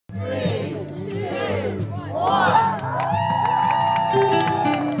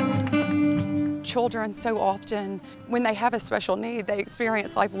children so often, when they have a special need, they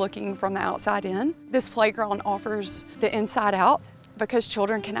experience life looking from the outside in. This playground offers the inside out because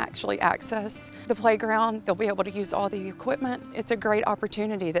children can actually access the playground. They'll be able to use all the equipment. It's a great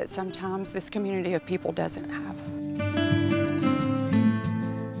opportunity that sometimes this community of people doesn't have.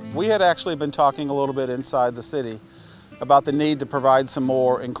 We had actually been talking a little bit inside the city about the need to provide some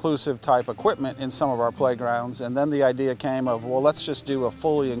more inclusive type equipment in some of our playgrounds, and then the idea came of, well, let's just do a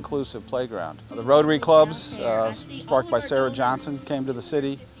fully inclusive playground. The Rotary clubs, sparked by Sarah Johnson, came to the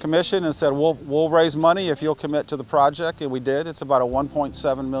city commission and said, we'll raise money if you'll commit to the project, and we did. It's about a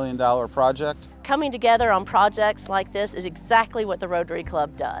 $1.7 million project. Coming together on projects like this is exactly what the Rotary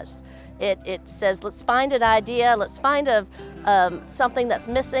Club does. It says, let's find an idea, let's find something that's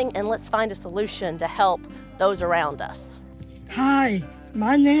missing, and let's find a solution to help those around us. Hi,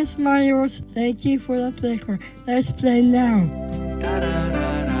 my name's Myers. Thank you for the playground. Let's play now.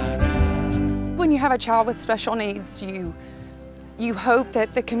 When you have a child with special needs, you hope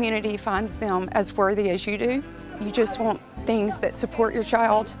that the community finds them as worthy as you do. You just want things that support your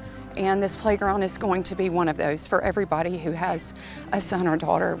child, and this playground is going to be one of those for everybody who has a son or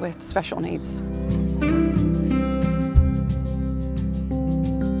daughter with special needs.